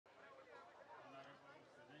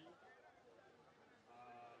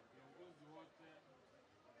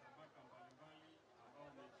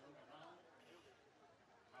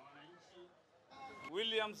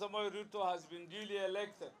William Samoei Ruto has been duly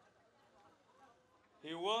elected.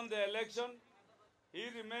 He won the election. He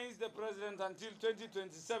remains the president until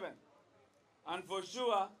 2027. And for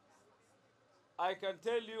sure, I can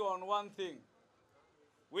tell you on one thing.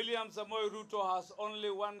 William Samoei Ruto has only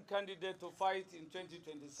one candidate to fight in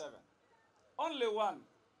 2027. Only one.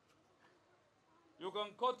 You can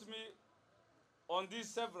quote me on this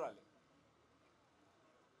severally.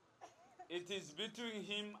 It is between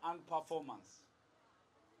him and performance.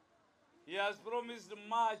 He has promised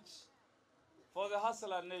much for the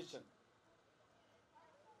hustler nation.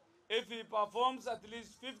 If he performs at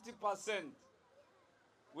least 50%,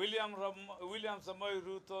 William Samoei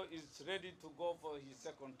Ruto is ready to go for his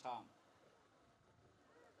second term.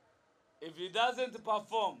 If he doesn't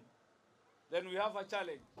perform, then we have a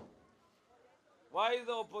challenge. Why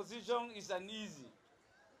the opposition is uneasy,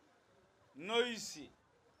 noisy,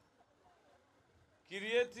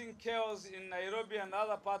 creating chaos in Nairobi and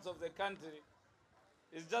other parts of the country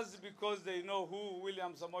is just because they know who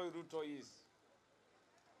William Samoei Ruto is.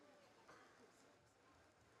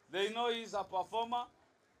 They know he's a performer.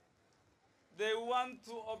 They want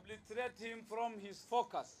to obliterate him from his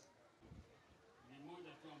focus.